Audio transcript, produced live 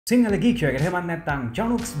සිංහල ගීකයකට හෙමත් නැත්නම්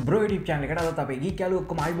Chanux bro YouTube channel එකට අදත් අපේ ගීක් යාළුවෝ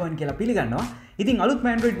ඔක්කොම ආයිබෝන් කියලා පිළිගන්නවා. ඉතින් අලුත්ම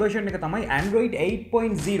Android version එක තමයි Android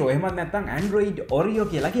 8.0. එහෙමත් නැත්නම් Android Oreo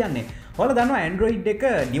කියලා කියන්නේ. ඔයාලා දන්නවා Android එක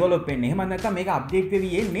develop වෙන්නේ. එහෙමත් නැත්නම් මේක update වෙවි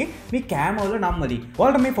එන්නේ මේ cam වල නම් වලින්.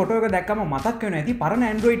 ඔයාලට මේ ෆොටෝ එක දැක්කම මතක් වෙනවා ඇති පරණ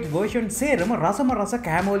Android version සේරම රස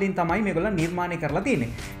cam වලින් තමයි මේගොල්ලෝ නිර්මාණය කරලා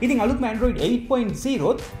තියෙන්නේ. ඉතින් අලුත්ම Android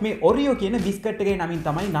 8.0 මේ Oreo කියන බිස්කට් එකේ නමින්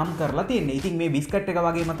තමයි නම් කරලා තියෙන්නේ. ඉතින් මේ බිස්කට් එක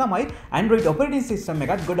වගේම තමයි Android operating system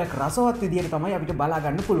එකත් ගොඩක් රසවත් විදියට තමයි අපිට බලා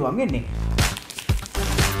ගන්න පුළුවන් වෙන්නේ.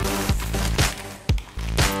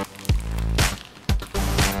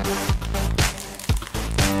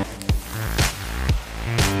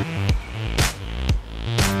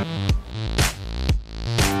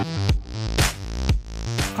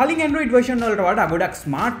 කලින් Android version වලට වඩා ගොඩක්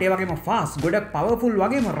smart ඒ වගේම fast ගොඩක් powerful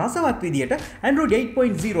වගේම රසවත් විදියට Android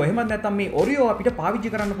 8.0 එහෙමත් නැත්නම් මේ Oreo අපිට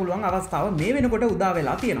පාවිච්චි කරන්න පුළුවන් අවස්ථාව මේ වෙනකොට උදා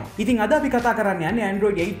වෙලා තියෙනවා. ඉතින් අද අපි කතා කරන්න යන්නේ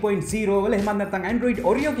Android 8.0 වල එහෙමත් නැත්නම් Android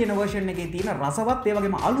Oreo කියන version එකේ තියෙන රසවත් ඒ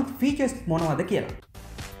වගේම අලුත් features මොනවද කියලා.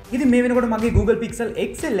 ඉතින් මේ වෙනකොට මගේ Google Pixel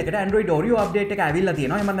XL එකට Android Oreo update එක ඇවිල්ලා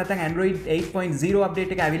තියෙනවා. එහෙම නැත්නම් Android 8.0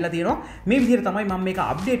 update එක ඇවිල්ලා තියෙනවා. මේ විදිහට තමයි මම මේක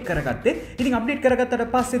update කරගත්තේ. ඉතින් update කරගත්තට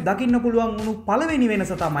පස්සේ දකින්න පුළුවන් වුණු පළවෙනි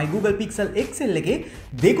වෙනස තමයි Google Pixel XL එකේ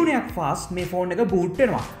දෙගුණයක් fast මේ phone එක boot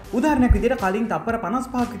වෙනවා. උදාහරණයක් විදිහට කලින් තප්පර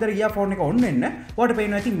 55ක් විතර ගියා phone එක on වෙන්න. ඔයාලට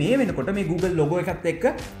පේනවා ඇති මේ වෙනකොට මේ Google logo එකත් එක්ක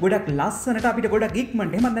ගොඩක් ලස්සනට අපිට ගොඩක්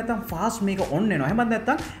ඉක්මනට එහෙම නැත්නම් fast මේක on වෙනවා. එහෙම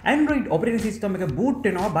නැත්නම් Android operating system එක boot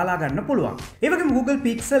වෙනවා බලා ගන්න පුළුවන්. ඒ වගේම Google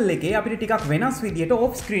Pixel එකේ අපිට ටිකක් වෙනස් විදියට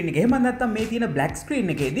off screen එක එහෙම නැත්නම් මේ තියෙන black screen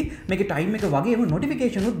එකේදී මේකේ time එක වගේම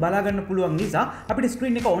notification උත් බලා ගන්න පුළුවන් නිසා අපිට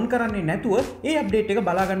screen එක on කරන්නේ නැතුව ඒ update එක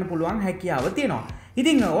බලා ගන්න පුළුවන් හැකියාව තියෙනවා.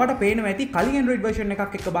 ඉතින් ඔයාලට පේනවා ඇති කලින් Android version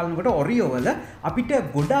එකක් එක්ක බලනකොට Oreo වල අපිට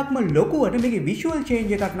ගොඩක්ම ලොකුවට මේකේ visual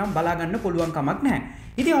change එකක් නම් බලා ගන්න පුළුවන් කමක් නැහැ.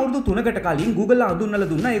 ඉතින් අවුරුදු 3කට කලින් Google අඳුන්වලා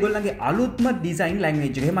දුන්නා ඒගොල්ලන්ගේ අලුත්ම design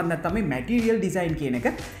language එක. එහෙමත් නැත්නම් මේ material design කියන එක.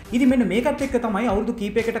 ඉතින් මෙන්න මේකත් එක්ක තමයි අවුරුදු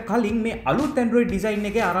කීපයකට කලින් මේ අලුත් Android design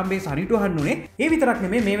එකේ ආරම්භයේ සනිටුහන් උනේ. ඒ විතරක්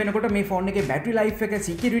නෙමෙයි මේ වෙනකොට මේ phone එකේ battery life එක,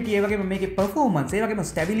 security ඒ වගේම මේකේ performance ඒ වගේම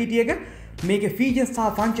stability එක මේකේ features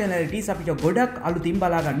සහ functionalities අපිට ගොඩක් අලුතින්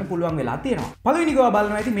බලා ගන්න පුළුවන් වෙලා තියෙනවා. පළවෙනි ගාව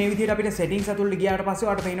බලනවා ඇති මේ විදිහට අපිට settings ඇතුළට ගියාට පස්සේ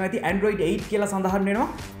ඔයාලට පේනවා ඇති Android 8 කියලා සඳහන්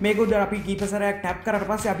වෙනවා. මේක උඩ අපි කීප සැරයක් tap කරාට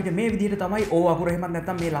පස්සේ අපිට මේ විදිහට තමයි O අකුර එහෙම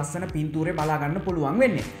නැත්නම් මේ ලස්සන පින්තූරේ බලා ගන්න පුළුවන්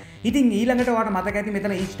වෙන්නේ. ඉතින් ඊළඟට ඔයාලට මතක ඇති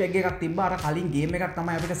මෙතන easter egg එකක් තිබ්බා. අර කලින් game එකක්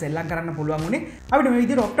තමයි අපිට සෙල්ලම් කරන්න පුළුවන් උනේ. අපිට මේ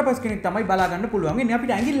විදිහට octopus කෙනෙක් තමයි බලා ගන්න පුළුවන් වෙන්නේ.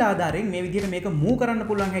 අපිට ඇඟිල්ල ආධාරයෙන් මේ විදිහට මේක move කරන්න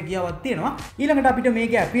පුළුවන් හැකියාවක් තියෙනවා. ඊළඟට අපිට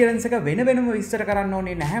මේකේ appearance එක වෙනම විස්තර කරන්න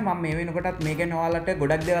ඕනේ නැහැ. මම මේ වෙනකොටත් මේක ගැන ඔයාලට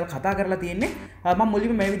ගොඩක් දේවල් කතා කරලා තියෙන්නේ. මම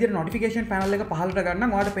මුලින්ම මේ විදිහට notification panel එක පහළට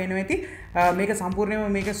ගන්නම්. ඔයාලට පේනවා ඇති මේක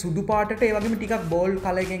සම්පූර්ණයෙන්ම මේක සුදු පාටට ඒ වගේම ටිකක් bold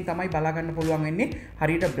color එකෙන් තමයි බලා ගන්න පුළුවන් වෙන්නේ.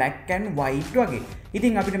 හරියට black and white වගේ.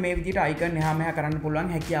 ඉතින් අපිට මේ විදිහට icon එහා මෙහා කරන්න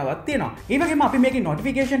පුළුවන් හැකියාවක් තියෙනවා. ඒ වගේම අපි මේකේ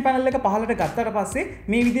notification panel එක පහළට ගත්තට පස්සේ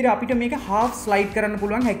මේ විදිහට අපිට මේක half slide කරන්න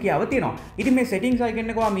පුළුවන් හැකියාව තියෙනවා. ඉතින් මේ settings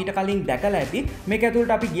icon එක ඔයා මීට කලින් දැකලා ඇති. මේක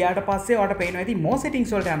ඇතුළට අපි ගියාට පස්සේ ඔයාලට පේනවා ඇති more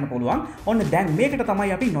settings වලට යන්න පුළුවන්. ඔන්න දැන් මේකට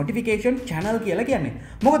තමයි අපි notification channel කියලා කියන්නේ.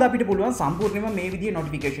 මොකද අපිට පුළුවන් සම්පූර්ණයෙන්ම මේ විදිහේ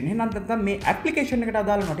notification එහෙනම් නැත්නම් මේ application එකට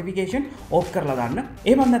අදාළ notification off කරලා දාන්න.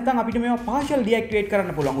 එහෙම නැත්නම් අපිට මේවා partial deactivate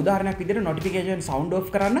කරන්න පුළුවන්. උදාහරණයක් විදිහට notification sound off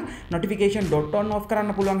කරන්න, notification dot on off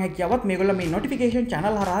කරන්න පුළුවන් හැකියාවත් මේගොල්ලෝ මේ notification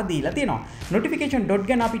channel හරහා දීලා තියෙනවා. notification dot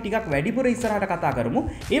ගැන අපි ටිකක් වැඩිපුර ඉස්සරහට කතා කරමු.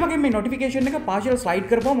 ඒ වගේම මේ notification එක partial slide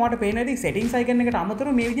කරපුවම ඔයාලට පේනවා ඇති settings icon එකට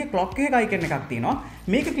අමතරව මේ විදිහේ clock එකක icon එකක් තියෙනවා.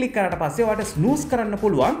 මේක click කරාට පස්සේ ඔයාලට snooze කරන්න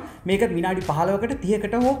පුළුවන්. මේක විනාඩි 15කට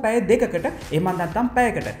 30කට හෝ පැය දෙකකට එහෙම නැත්නම්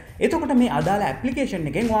පැයකට. එතකොට මේ අදාළ application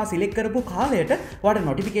එකෙන් ඔයා select කරපු කාලයට ඔයාලට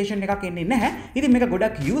notification එකක් එන්නේ නැහැ. ඉතින් මේක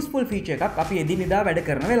ගොඩක් useful feature එකක් අපි එදිනෙදා වැඩ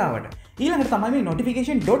කරන වෙලාවට. ඊළඟට තමයි මේ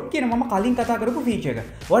notification dot කියන මම කලින් කතා කරපු feature එක.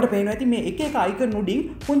 ඔයාලට පේනවා ඇති මේ එක icon උඩින්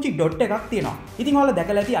පුංචි dot එකක් තියෙනවා. ඉතින් ඔයාලා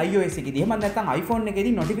දැකලා ඇති iOS එකේදී එහෙම නැත්නම් iPhone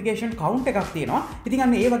එකේදී notification count එකක් තියෙනවා. ඉතින්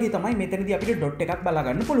අන්න ඒ වගේ තමයි මෙතනදී අපිට dot එකක් බලා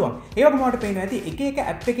ගන්න පුළුවන්. ඒ වගේම ඔයාලට පේනවා ඇති එක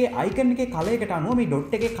app එකේ icon එකේ color එකට අනුව මේ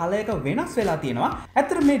dot එකේ color එක වෙනස් වෙලා තියෙනවා.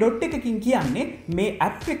 ඇත්තට මේ dot එකකින් කියන්නේ මේ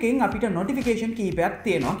app එකෙන් අපිට notification කීපයක්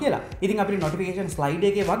තියෙනවා කියලා. ඉතින් අපිට notification slide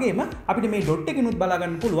එකේ වගේම අපිට මේ dot එකකිනුත් බලා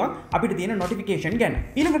ගන්න පුළුවන් අපිට තියෙන notification ගැන.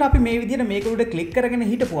 ඊළඟට අපි මේ විදිහට මේක උඩ click කරගෙන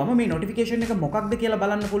හිටපුවම මේ notification එක මොකක්ද කියලා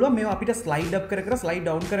බලන්න පුළුවන්. මේවා අපිට slide up කර slide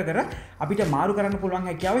down කර අපිට මාරු කරන්න පුළුවන්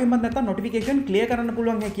හැකියාව එහෙම නැත්නම් notification clear කරන්න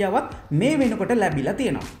පුළුවන් හැකියාවත් මේ වෙනකොට ලැබිලා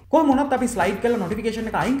තියෙනවා. කොහොම වුණත් අපි slide කරලා notification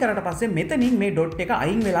එක අයින් කරාට පස්සේ මෙතනින් මේ dot එක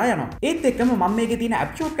අයින් වෙලා යනවා. ඒත් එක්කම මම මේකේ තියෙන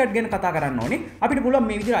app shortcut ගැන කතා කරන්න ඕනේ. අපිට පුළුවන්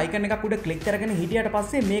මේ විදිහට icon එකක් උඩ click කරගෙන හිටියට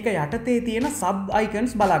පස්සේ මේක යටතේ තියෙන sub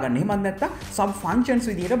icons බලා ගන්න. එහෙම නැත්නම් sub functions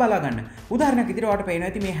විදිහට බලා ගන්න. උදාහරණයක් විදිහට ඔයාලට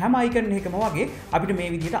පේනවා ඇති මේ හැම icon එකකම වගේ අපිට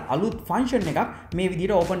මේ විදිහට අලුත් function එකක් මේ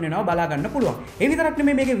විදිහට open වෙනවා බලා ගන්න පුළුවන්. ඒ විතරක්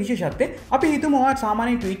නෙමෙයි මේකේ විශේෂත්වය. අපි හිතමු ඔයාලා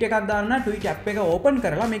සාමාන්‍යයෙන් ට්වීට් එකක් දාන්න ට්වීට් ඇප් එක ඕපන්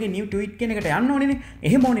කරලා මේකේ new tweet කියන එකට යන්න ඕනේනේ.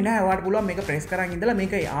 එහෙම ඕනේ නැහැ. ඔයාලට පුළුවන් මේක ප්‍රෙස් කරන් ඉඳලා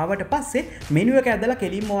මේක ආවට පස්සේ menu එක ඇදලා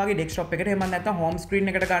කෙලින්ම ඔයාගේ desktop එකට එහෙම නැත්නම් home screen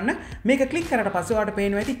එකට ගන්න. මේක click කරලා පස්සේ ඔයාලට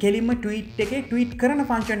පේනවා ඇති කෙලින්ම tweet එකේ tweet කරන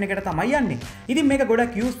function එකට තමයි යන්නේ. ඉතින් මේක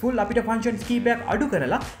ගොඩක් useful. අපිට functions කීපයක් අඩු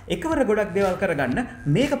කරලා එකවර ගොඩක් දේවල් කරගන්න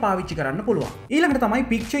මේක පාවිච්චි කරන්න පුළුවන්. ඊළඟට තමයි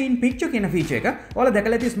picture in picture කියන feature එක. ඔයාලා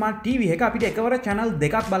දැකලා ඇති smart TV එක අපිට එකවර channel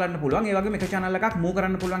දෙකක් බලන්න පුළුවන්. ඒ වගේම එක channel එකක් move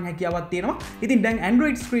කරන්න පුළුවන් හැකියාවක් තියෙනවා. ඉතින් දැන්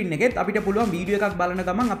Android screen එකෙත් අපිට පුළුවන් වීඩියෝ එකක් බලන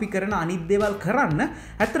ගමන් අපි කරන අනිත් දේවල් කරන්න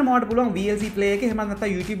ඇත්තටම ඔයාලට පුළුවන් VLC play එකේ එහෙම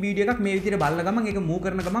නැත්නම් YouTube වීඩියෝ එකක් මේ විදිහට බලන ගමන් ඒක move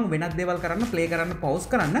කරන ගමන් වෙනත් දේවල් කරන්න play කරන්න pause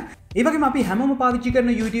කරන්න. ඒ වගේම අපි හැමෝම පාවිච්චි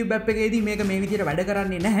කරන YouTube app එකේදී මේක මේ විදිහට වැඩ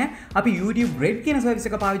කරන්නේ නැහැ. අපි YouTube Red කියන service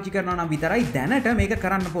එක පාවිච්චි කරනවා නම් විතරයි දැනට මේක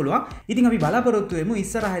කරන්න පුළුවන්. ඉතින් අපි බලාපොරොත්තු වෙමු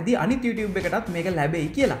ඉස්සරහදී අනිත් YouTube එකටත් මේක ලැබෙයි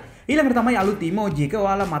කියලා. ඊළඟට තමයි අලුත් emoji එක.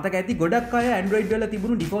 ඔයාලා මතක ඇති ගොඩක් අය Android වල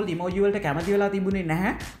තිබුණු default emoji වලට කැමති වෙලා තිබුණේ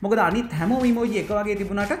නැහැ. මොකද අනිත් හැමෝම emoji එක වගේ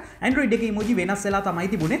තිබුණාට Android එකේ emoji වෙනස් වෙලා තමයි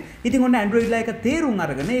තිබුණේ. ඉතින් ඔන්න Android ලා එක තේරුම්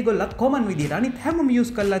අරගෙන ඒගොල්ලත් common විදියට අනිත් හැමෝම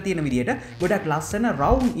use කරලා තියෙන විදියට ගොඩක් ලස්සන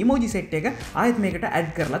round emoji set එක ආයෙත් මේකට add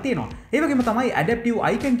කරලා තියෙනවා. ඒ වගේම තමයි adaptive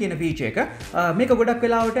icon කියන feature එක. මේක ගොඩක්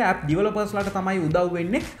වෙලාවට app developers ලාට තමයි උදව්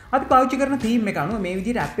වෙන්නේ. අපි පාවිච්චි කරන theme එක අනුව මේ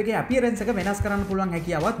විදියට app එකේ appearance එක වෙනස් කරන්න පුළුවන්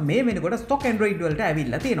හැකියාවත් මේ වෙනකොට stock Android වලට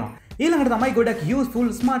ඇවිල්ලා තියෙනවා. ඊළඟට තමයි ගොඩක් useful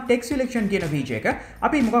smart text selection කියන feature එක.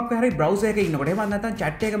 අපි මොකක් හරි browser එකේ ඉන්නකොට එහෙම නැත්නම්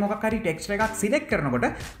chat එකක මොකක් හරි text එකක් select කරනකොට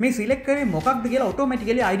මේ select කරේ මොකක්ද කියලා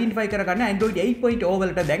automatically identify කරගන්න Android 8.0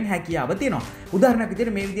 වලට දැන් හැකියාව තියෙනවා. උදාහරණයක්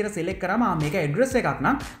විදිහට මේ විදිහට select කරාම මේක address එකක්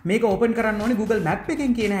නම් මේක open කරන්න ඕනේ Google Map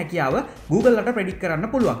එකෙන් කියන හැකියාව Google ලට predict කරන්න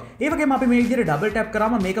පුළුවන්. ඒ වගේම අපි මේ විදිහට double tap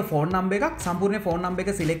කරාම මේක phone number එකක් සම්පූර්ණ phone number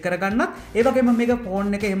එක select කරගන්නත් ඒ වගේම මේක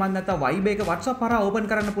phone එක එහෙම නැත්නම් Viber එක WhatsApp හරහා open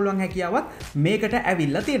කරන්න පුළුවන් හැකියාවත් මේකට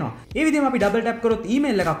ඇවිල්ලා තියෙනවා. ඒ විදිහම අපි double tap කරොත්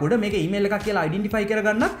email එකක් උඩ මේක email එකක් කියලා identify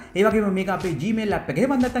කරගන්නත් ඒ වගේම මේක අපේ Gmail app එක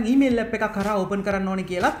එහෙම නැත්නම් email app එකක් කරා open කරන්න ඕනේ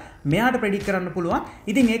කියලා මෙයාට predict කරන්න පුළුවන්.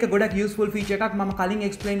 ඉතින් ඒක ගොඩක් useful feature එකක්. මම කලින්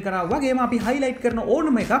explain කරා වගේම අපි highlight කරන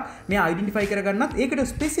ඕනම එකක් මෙයා identify කරගන්නත් ඒකට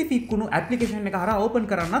specific වුණු application එක හරහා open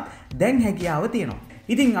කරන්නත් දැන් හැකියාව තියෙනවා.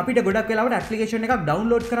 ඉතින් අපිට ගොඩක් වෙලාවට application එකක්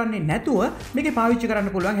download කරන්නේ නැතුව මේකේ පාවිච්චි කරන්න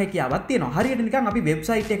පුළුවන් හැකියාවක් තියෙනවා. හරියට නිකන් අපි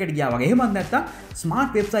website එකකට ගියා වගේ. එහෙමත් නැත්නම්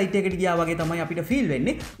smart website එකකට ගියා වගේ තමයි අපිට feel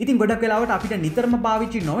වෙන්නේ. ඉතින් ගොඩක් වෙලාවට අපිට නිතරම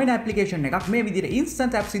පාවිච්චි නොවන application එකක් මේ විදිහට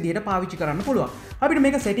instant apps විදිහට පාවිච්චි කරන්න පුළුවන්. අපිට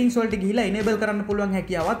මේක settings වලට ගිහිල්ලා enable කරන්න පුළුවන්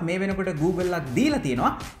හැකියාවත් මේ වෙනකොට Google ලක් දීලා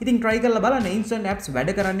තියෙනවා. ඉතින් try කරලා බලන්න instant apps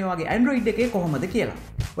වැඩ කරන්නේ වගේ Android එකේ කොහොමද කියලා.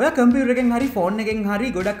 ඔයා computer එකෙන් හරි phone එකෙන්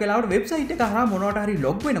හරි ගොඩක් වෙලාවට website එක හරහා මොනවට හරි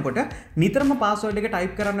log වෙනකොට නිතරම password එක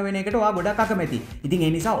type කරන්න වෙන එකට ඔයා ගොඩක් අකමැති. ඉතින්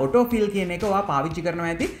ඒ නිසා auto fill කියන එක ඔයා පාවිච්චි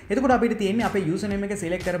කරනවා ඇති. එතකොට අපිට තියෙන්නේ අපේ username එක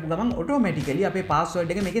select කරපු ගමන් automatically අපේ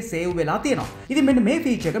password එක මේකේ save වෙලා තියෙනවා. ඉතින් මෙන්න මේ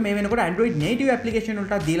feature එක මේ වෙනකොට Android native application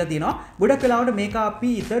වලට දීලා තියෙනවා. ගොඩක් වෙලාවට මේක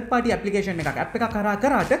අපි third party application එකක් app එකක් කරා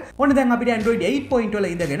කරාට ඕනේ දැන් අපිට Android 8.0 වල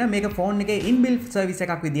ඉඳගෙන මේක phone එකේ inbuilt service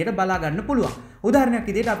එකක් විදිහට බලා ගන්න පුළුවන්. උදාහරණයක්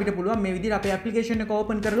විදිහට අපිට පුළුවන් මේ විදිහට අපේ application එක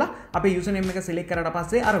open කරලා අපේ username එක select කරාට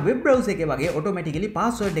පස්සේ අර web browser එකේ වගේ automatically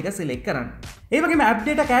password එක select කරන්න. ඒ වගේම app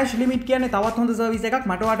data cache limit කියන්නේ තවත් හොඳ service එකක්.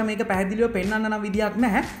 මට ඔයාලට මේක පැහැදිලිව පෙන්වන්න නම් විදියක්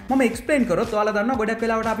නැහැ. මම explain කරොත් ඔයාලා දන්නවා ගොඩක්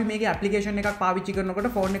වෙලාවට අපි මේකේ application එකක් පාවිච්චි කරනකොට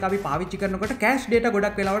phone එක අපි පාවිච්චි කරනකොට cache data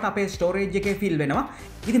ගොඩක් වෙලාවට අපේ storage එකේ fill වෙනවා.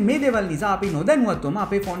 ඉතින් මේ දේවල් නිසා අපි නොදැනුවත්වම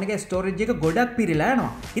අපේ phone එකේ storage එක ගොඩක් පිරීලා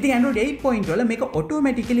යනවා. ඉතින් Android 8.0 වල මේක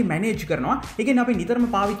automatically manage කරනවා. ඒ කියන්නේ අපි නිතරම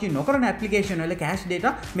පාවිච්චි නොකරන application වල cache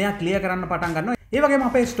data මෙයා clear කරන්න පටන් ගන්නවා. ඒ වගේම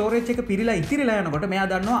අපේ storage එක පිරීලා ඉතිරිලා යනකොට මෙයා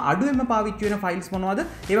දන්නවා අඩුවෙන්ම පාවිච්චි වෙන files මොනවද?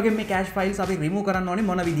 ඒ වගේම මේ cache files අපි remove කරන්න ඕනේ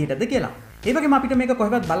මොන විදිහටද කියලා. ඒ වගේම අපිට මේක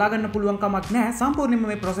කොහෙවත් බලා ගන්න පුළුවන් කමක් නැහැ. සම්පූර්ණයෙන්ම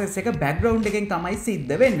මේ process එක background එකෙන් තමයි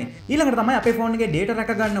සිද්ධ වෙන්නේ. ඊළඟට තමයි අපේ phone එකේ data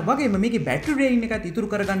රැක ගන්න වගේම මේකේ battery drain එකත් ඉතුරු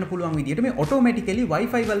කර ගන්න පුළුවන් විදිහට මේ automatically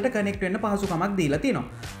Wi-Fi වලට connect වෙන්න පහසුකමක් දීලා තියෙනවා.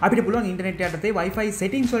 අපිට පුළුවන් internet යටතේ Wi-Fi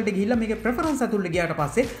settings වලට ගිහිල්ලා මේකේ preference ඇතුළට ගියාට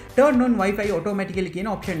පස්සේ turn on Wi-Fi automatically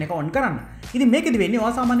කියන option එක on කරන්න. ඉතින් මේකෙදි වෙන්නේ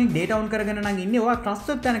ඔයා සාමාන්‍යයෙන් data on කරගෙන නම් ඉන්නේ ඔයා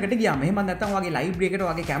trusted තැනකට ගියාම. එහෙම නැත්නම් ඔයාගේ library එකට,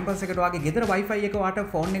 ඔයාගේ campus එකට, ඔයාගේ ගෙදර Wi-Fi එක ඔයාට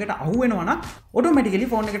phone එකට අහු වෙනවා නම් automatically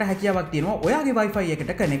phone එකට හැකියාවක් තියෙනවා ඔයාගේ Wi-Fi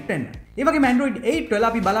එකට connect වෙන්න. ඒ වගේම Android 8 වල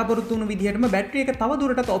අපි බලාපොරොත්තු වුණු විදිහටම battery එක තව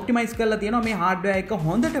දුරටත් optimize කරලා තියෙනවා මේ hardware එක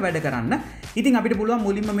හොඳට වැඩ කරන්න. ඉතින් අපිට පුළුවන්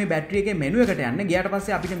මුලින්ම මේ battery එකේ menu එකට යන්න. ගියාට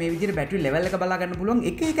පස්සේ අපිට මේ විදිහට battery level එක බලා ගන්න පුළුවන්.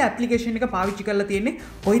 එක එක application එක පාවිච්චි කරලා තියෙන්නේ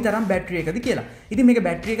කොයිතරම් battery එකද කියලා. ඉතින් මේක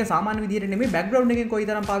battery එක සාමාන්‍ය විදිහට නෙමෙයි background එකෙන්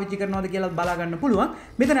කොයිතරම් පාවිච්චි කරනවද කියලා බලා ගන්න පුළුවන්.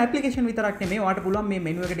 මෙතන ඇප්ලිකේෂන් විතරක් නෙමෙයි ඔයාලට පුළුවන් මේ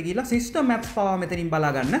මෙනු එකට ගිහිල්ලා සිස්ටම් මැප්ස් පවා මෙතනින්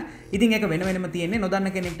බලා ගන්න. ඉතින් ඒක වෙන වෙනම තියෙන්නේ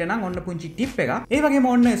නොදන්න කෙනෙක්ට නම් ඔන්න පුංචි ටිප් එකක්. ඒ වගේම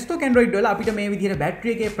ඔන්න ස්ටොක් Android වල අපිට මේ විදිහට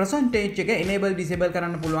බැටරි එකේ percentage එක enable disable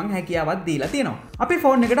කරන්න පුළුවන් හැකියාවක් දීලා තියෙනවා. අපේ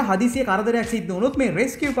ෆෝන් එකට හදිසියෙ කරදරයක් සිද්ධ වුණොත් මේ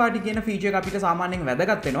rescue party කියන feature එක අපිට සාමාන්‍යයෙන්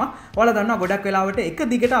වැදගත් වෙනවා. ඔයාලා දන්නවා ගොඩක් වෙලාවට එක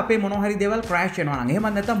දිගට අපේ මොනවා හරි දේවල් crash වෙනවා නම් එහෙම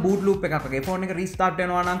නැත්නම් boot loop එකක් වගේ ෆෝන් එක restart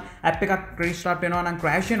වෙනවා නම් app එකක් restart වෙනවා නම්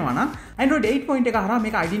crash වෙනවා නම් Android 8.1 එක හරහා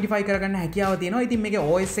මේක identify කරගන්න හැකියාව තියෙනවා. ඉතින් මේකේ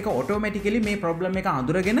OS එක automatically මේ problem එක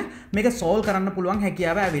අඳුරගෙන මේක solve කරන්න පුළුවන්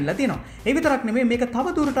හැකියාව ඇවිල්ලා තියෙනවා. ඒ විතරක් නෙමෙයි මේක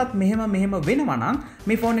තව දුරටත් මෙහෙම වෙනවා නම්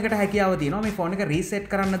මේ ෆෝන් එකට හැකියාව තියෙනවා මේ ෆෝන් එක reset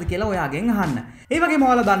කරන්නද කියලා ඔයාගෙන් අහන්න. ඒ වගේම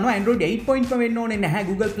ඔයාලා දන්නවා Android 8.1 වෙන්න ඕනේ නැහැ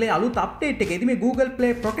Google Play අලුත් update එකේදී මේ Google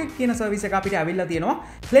Play Protect කියන service එක අපිට ඇවිල්ලා තියෙනවා.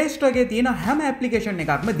 Play Store එකේ තියෙන හැම application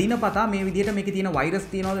එකක්ම දිනපතා මේ විදිහට මේකේ තියෙන virus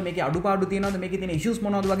තියෙනවද මේකේ අඩුපාඩු තියෙනවද මේකේ තියෙන issues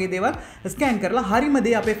මොනවද වගේ දේවල් scan කරලා හරිම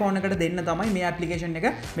දේ අපේ ෆෝන් එකට දෙන්න තමයි මේ application එක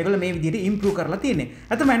මේගොල්ලෝ මේ විදිහට improve කරලා තියෙන්නේ.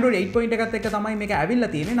 අතම Android 8.1 එකත් එක්ක තමයි මේක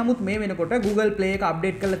ඇවිල්ලා තියෙන්නේ. නමුත් මේ වෙනකොට Google Play එක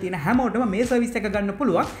update කරලා තියෙන හැමෝටම මේ service එක ගන්න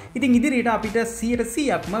පුළුවන්. ඉතින් ඉදිරියට අපිට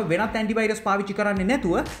 100%ක්ම වෙනත් antivirus පාවිච්චි කරන්නේ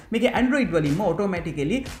නැතුව මේකේ Android වලින්ම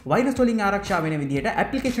automatically virus වලින් ආරක්ෂා වෙන විදිහට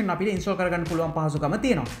application අපිට install කරගන්න පුළුවන් පහසුකම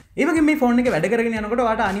තියෙනවා. ඒ වගේම මේ ෆෝන් එක වැඩ කරගෙන යනකොට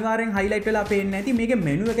ඔයාලට අනිවාර්යෙන් highlight වෙලා පේන්නේ නැති මේකේ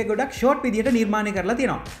menu එකේ ගොඩක් short විදිහට නිර්මාණය කරලා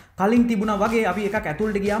තියෙනවා. කලින් තිබුණා වගේ අපි එකක්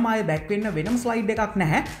ඇතුළට ගියාම ආයේ back වෙන්න වෙනම slide එකක්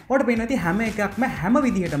නැහැ. ඔයාලට පේනවා ඇති හැම එකක්ම හැම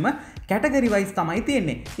විදිහටම category wise තමයි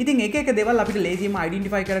තියෙන්නේ. ඉතින් එක එක දේවල් අපිට ලේසියෙන්ම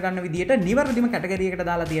identify කරගන්න විදිහට නිවැරදිම category එකකට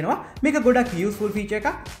දාලා තියෙනවා. මේක ගොඩක් useful feature එකක්.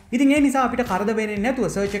 ඉතින් ඒ නිසා අපිට කරදර වෙන්නේ නැතුව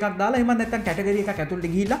search එකක් දාලා එහෙම නැත්නම් category එකක් ඇතුළට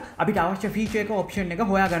ගිහිල්ලා අපිට අවශ්‍ය feature එක option එක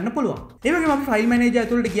හොයාගන්න පුළුවන්. ඒ වගේම අපි file manager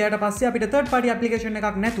ඇතුළට ගියාට පස්සේ අපිට third party application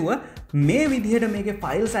එකක් නැතුව මේ විදිහට මේකේ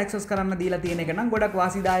files access කරන්න දීලා තියෙන එක නම් ගොඩක්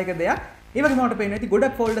වාසිදායක දෙයක්. ඒ වගේම ඔයාලට පේනවා ඇති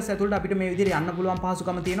ගොඩක් folders ඇතුළට අපිට මේ විදිහට යන්න පුළුවන්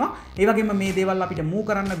පහසුකම තියෙනවා. ඒ වගේම මේ දේවල් අපිට move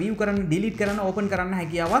කරන්න, view කරන්න, delete කරන්න, open කරන්න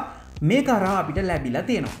හැකියාවක් මේක හරහා අපිට ලැබිලා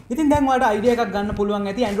තියෙනවා. ඉතින් දැන් ඔයාලට idea එකක් ගන්න පුළුවන්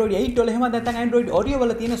ඇති Android 8 වල එහෙම නැත්නම් Android Oreo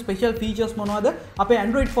වල තියෙන special features මොනවද? අපේ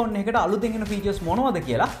Android phone එකකට අලුතෙන් එන features මොනවද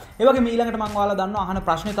කියලා. ඒ වගේම ඊළඟට මම ඔයාලා දන්නවා අහන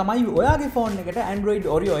ප්‍රශ්නේ තමයි ඔයාගේ phone එකට Android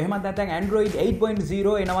Oreo එහෙම නැත්නම් Android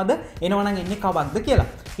 8.0 එනවද? එනවනම් එන්නේ කවක්ද කියලා.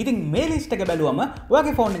 ඉතින් මේ list එක බැලුවම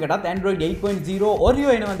ඔයාගේ phone එකටත් Android 8.0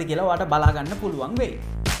 Oreo එනවද කියලා ඔයාලට බලා ගන්න පුළුවන් වෙයි.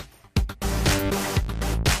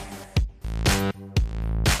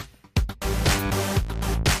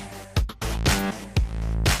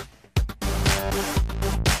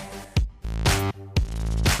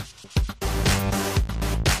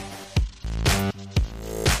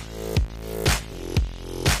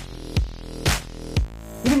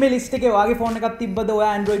 මේ ලිස්ට් එකේ ඔයාගේ ෆෝන් එකක් තිබ්බද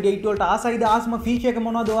ඔයා Android 8 වලට ආසයිද ආස්ම ෆීචර් එක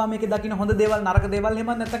මොනවද ඔයා මේකේ දකින්න හොඳ දේවල් නරක දේවල් එහෙම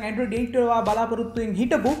නැත්නම් Android 8 වල ඔයා බලාපොරොත්තුෙන්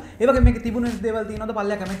හිටපු ඒ වගේ මේකේ තිබුණ දේවල් තියෙනවද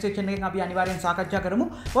පල්ලෙහා කමෙන්ට් සෙක්ෂන් එකෙන් අපි අනිවාර්යෙන් සාකච්ඡා කරමු.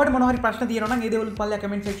 ඔයාලට මොනවා හරි ප්‍රශ්න තියෙනවා නම් ඒ දේවල් පල්ලෙහා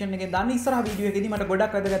කමෙන්ට් සෙක්ෂන් එකෙන් දාන්න. ඉස්සරහ වීඩියෝ එකේදී මට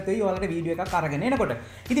ගොඩක් වැදගත් වෙයි ඔයාලට වීඩියෝ එකක් අරගෙන එනකොට.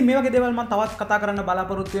 ඉතින් මේ වගේ දේවල් මම තවත් කතා කරන්න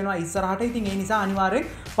බලාපොරොත්තු වෙනවා ඉස්සරහට. ඉතින් ඒ නිසා අනිවාර්යෙන්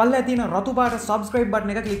පල්ලෙහා තියෙන රතු පාට subscribe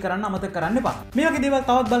button එක click කරන්න අමතක කරන්න එපා. මේ වගේ දේවල්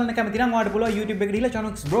තවත් බලන්න කැමති නම් ඔයාලට පුළුවන් YouTube එකට ගිහලා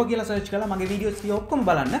Chanux bro කියලා search කරලා මගේ videos ටික ඔක්කොම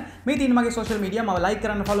බලන්න. මේ තියෙන මගේ social media මම like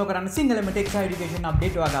කරන්න follow කරන්න සිංහලෙම tech education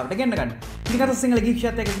update ඔයාගාවට ගෙන්න ගන්න. ඉතින් අද සිංහල geek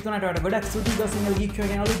chat එක විතරට ඔයාලට ගොඩක් සුදුසු සිංහල geek show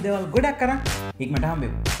එකෙන් අලුත් දේවල් ගොඩක් කරන් ඉක්මනට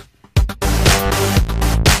හම්බෙමු.